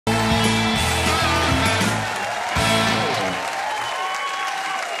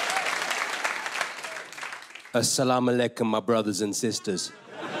Assalamu alaikum, my brothers and sisters.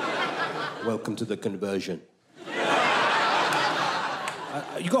 Welcome to the conversion.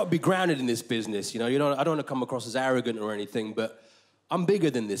 You got to be grounded in this business, you know. I don't want to come across as arrogant or anything, but I'm bigger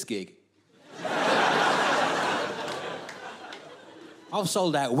than this gig. I've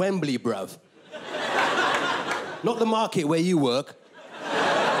sold out Wembley, bruv. Not the market where you work.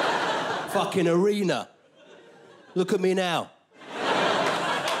 Fucking arena. Look at me now.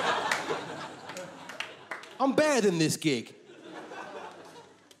 I'm better than this gig.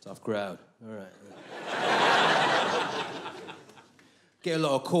 Tough crowd. All right. Get a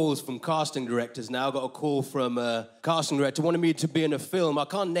lot of calls from casting directors now. I got a call from a casting director wanted me to be in a film. I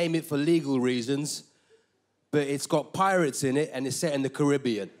can't name it for legal reasons, but it's got pirates in it and it's set in the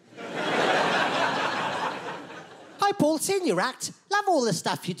Caribbean. Hi, Paul, seen your act. Love all the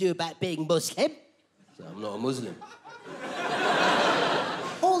stuff you do about being Muslim. So I'm not a Muslim.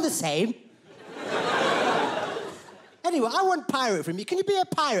 All the same. Anyway, I want pirate from you. Can you be a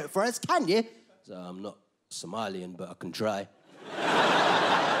pirate for us, can you? So I'm not Somalian, but I can try.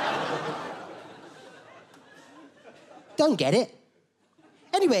 Don't get it.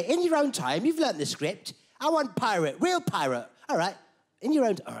 Anyway, in your own time, you've learnt the script. I want pirate, real pirate. All right, in your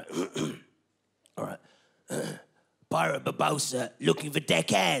own time. All right. All right. Pirate Barbosa looking for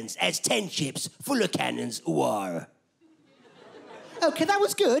deckhands. Has 10 ships full of cannons. War. Okay, that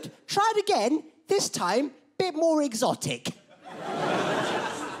was good. Try it again. This time, bit more exotic.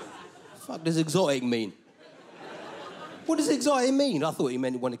 Fuck does exotic mean? What does exotic mean? I thought he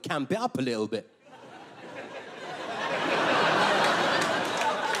meant you want to camp it up a little bit.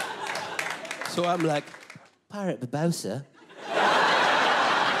 So I'm like, Pirate Barbosa?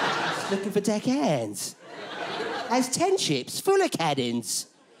 Just looking for deckhands. Has 10 ships full of cannons.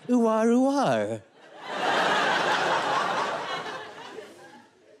 Ooh-ah, ooh-ah.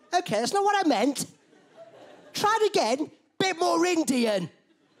 Okay, that's not what I meant. Try it again, bit more Indian.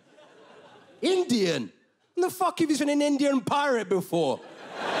 Indian? When the fuck have you seen an Indian pirate before?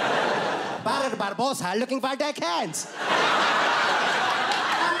 Pirate Barbosa looking for deckhands.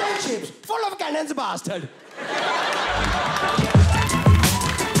 And 10 ships full of cannons, bastard.